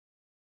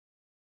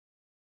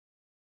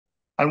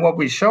And what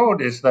we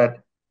showed is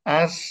that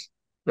as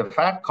the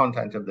fat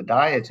content of the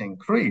diet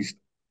increased,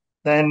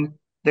 then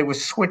they were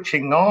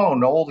switching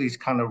on all these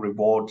kind of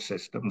reward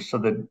systems. So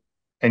the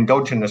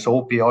endogenous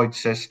opioid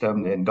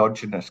system, the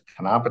endogenous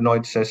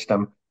cannabinoid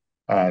system,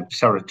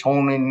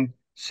 serotonin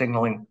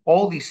signaling,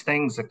 all these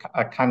things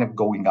are kind of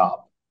going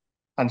up.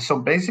 And so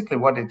basically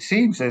what it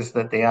seems is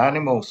that the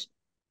animals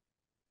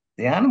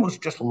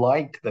just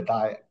like the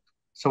diet.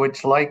 So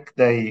it's like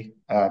they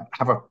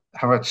have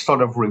a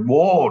sort of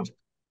reward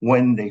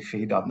when they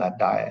feed on that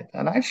diet.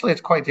 And actually,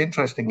 it's quite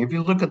interesting. If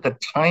you look at the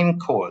time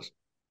course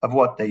of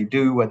what they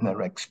do when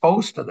they're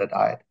exposed to the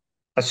diet,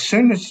 as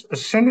soon as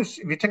if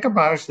you take a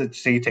mouse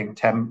that's eating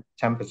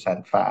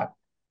 10% fat,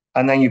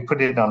 and then you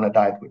put it on a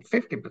diet with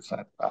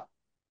 50% fat,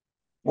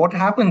 what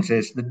happens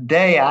is the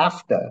day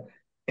after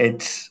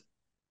it's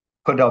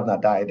put on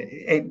that diet,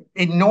 it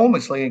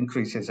enormously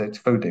increases its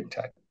food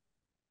intake.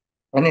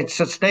 And it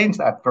sustains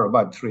that for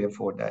about 3 or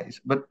 4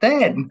 days. But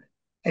then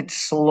it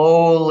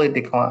slowly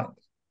declines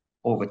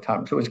over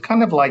time. So it's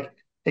kind of like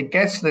it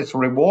gets this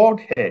reward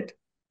hit,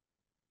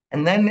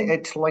 and then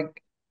it's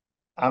like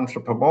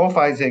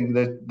anthropomorphizing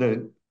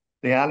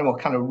the animal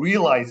kind of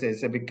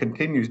realizes if it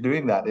continues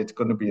doing that, it's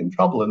going to be in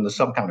trouble. And there's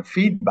some kind of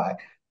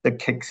feedback that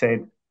kicks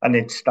in and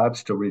it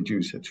starts to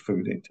reduce its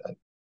food intake.